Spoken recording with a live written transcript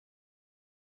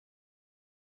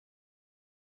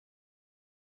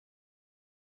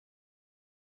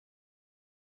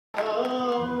Sven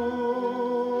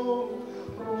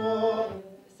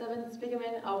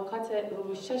Spengemann, avukat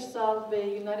رو 6 سال به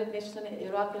United Nations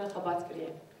Iraq خدمت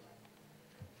کرده.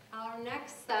 Our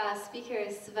next speaker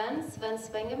is Sven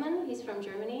Spengemann. He's from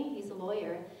Germany. He's a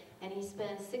lawyer, and he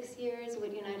spent 6 years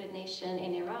with United Nations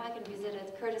in Iraq and visited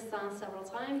Kurdistan several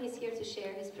times. He's here to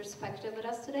share his perspective with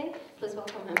us today. Please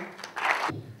welcome him.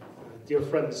 Dear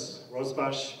friends,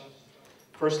 Rosbash,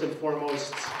 first and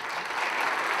foremost,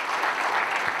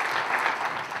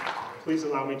 please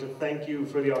allow me to thank you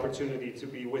for the opportunity to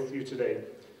be with you today.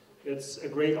 It's a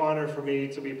great honor for me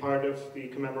to be part of the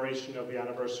commemoration of the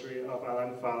anniversary of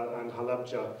ANFAL and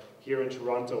HALABJA here in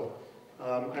Toronto.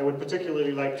 I would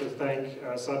particularly like to thank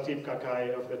Satib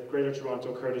Kakai of the Greater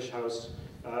Toronto Kurdish House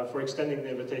for extending the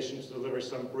invitation to deliver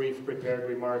some brief prepared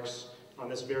remarks on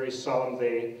this very solemn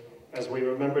day as we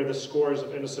remember the scores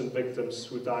of innocent victims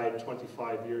who died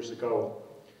 25 years ago.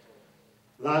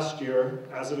 Last year,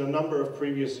 as in a number of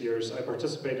previous years, I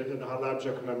participated in the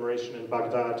HALABJA commemoration in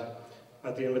Baghdad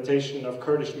at the invitation of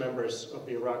Kurdish members of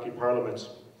the Iraqi parliament.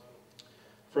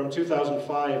 From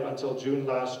 2005 until June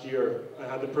last year, I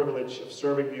had the privilege of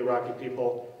serving the Iraqi people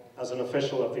as an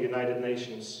official of the United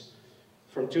Nations.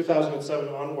 From 2007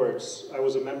 onwards, I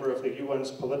was a member of the UN's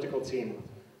political team,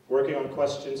 working on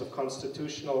questions of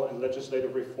constitutional and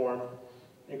legislative reform,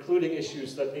 including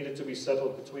issues that needed to be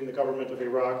settled between the government of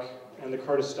Iraq and the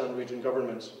Kurdistan region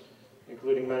government,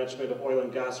 including management of oil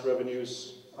and gas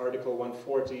revenues, Article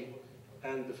 140,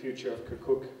 and the future of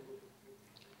Kirkuk.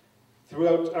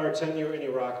 Throughout our tenure in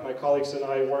Iraq, my colleagues and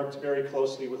I worked very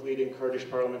closely with leading Kurdish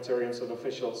parliamentarians and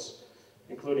officials,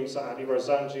 including Saadi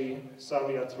Barzanji,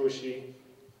 Sami Atrushi,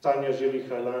 Tanya Jili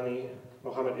Khailani,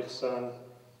 Mohammed Ihsan,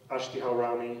 Ashti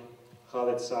Hawrami,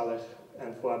 Khalid Saleh,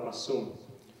 and Fuad Massoum.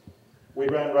 We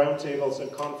ran roundtables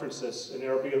and conferences in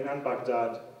Erbil and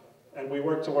Baghdad, and we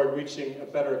worked toward reaching a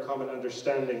better common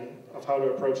understanding of how to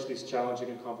approach these challenging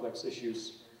and complex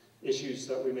issues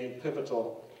that remain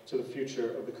pivotal to the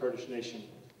future of the Kurdish nation.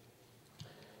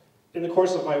 In the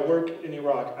course of my work in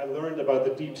Iraq, I learned about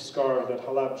the deep scar that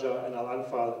HALABJA and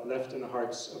ANFAL left in the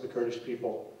hearts of the Kurdish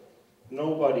people.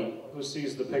 Nobody who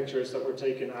sees the pictures that were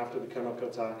taken after the chemical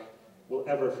attack will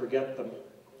ever forget them.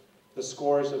 The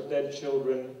scores of dead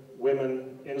children,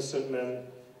 women, innocent men,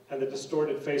 and the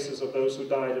distorted faces of those who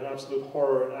died in absolute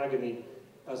horror and agony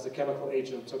as the chemical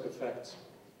agent took effect.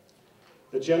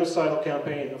 The genocidal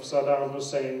campaign of Saddam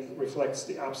Hussein reflects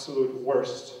the absolute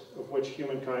worst of which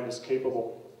humankind is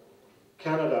capable.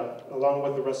 Canada, along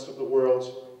with the rest of the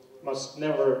world, must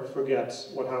never forget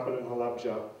what happened in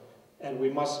HALABJA, and we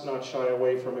must not shy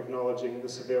away from acknowledging the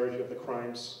severity of the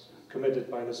crimes committed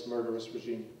by this murderous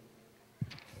regime.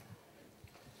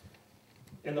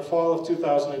 In the fall of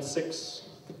 2006,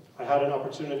 I had an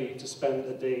opportunity to spend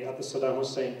a day at the Saddam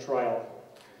Hussein trial.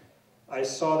 I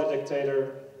saw the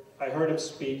dictator, I heard him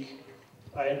speak,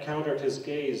 I encountered his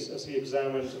gaze as he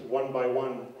examined one by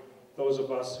one those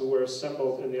of us who were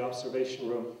assembled in the observation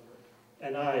room,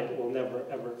 and I will never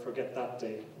ever forget that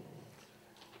day.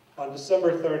 On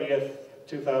December 30th,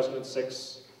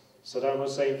 2006, Saddam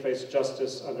Hussein faced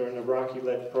justice under an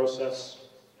Iraqi-led process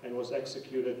and was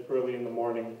executed early in the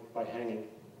morning by hanging.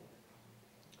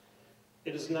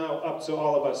 It is now up to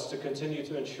all of us to continue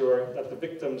to ensure that the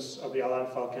victims of the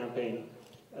ANFAL campaign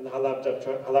and the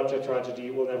HALABJA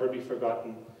tragedy will never be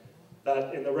forgotten,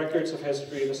 that in the records of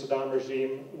history the Saddam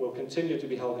regime will continue to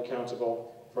be held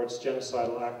accountable for its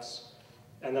genocidal acts,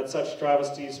 and that such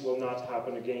travesties will not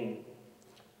happen again.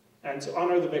 And to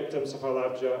honor the victims of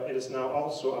HALABJA, it is now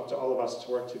also up to all of us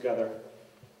to work together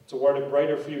toward a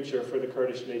brighter future for the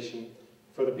Kurdish nation,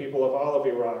 for the people of all of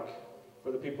Iraq,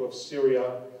 for the people of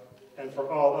Syria, and for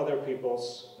all other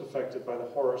peoples affected by the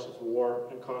horrors of war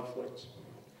and conflict.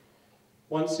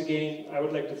 Once again, I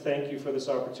would like to thank you for this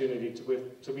opportunity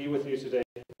to be with you today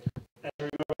and to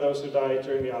remember those who died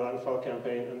during the ANFAL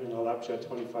campaign and in HALABJA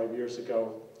 25 years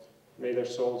ago. May their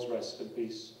souls rest in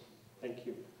peace. Thank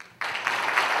you.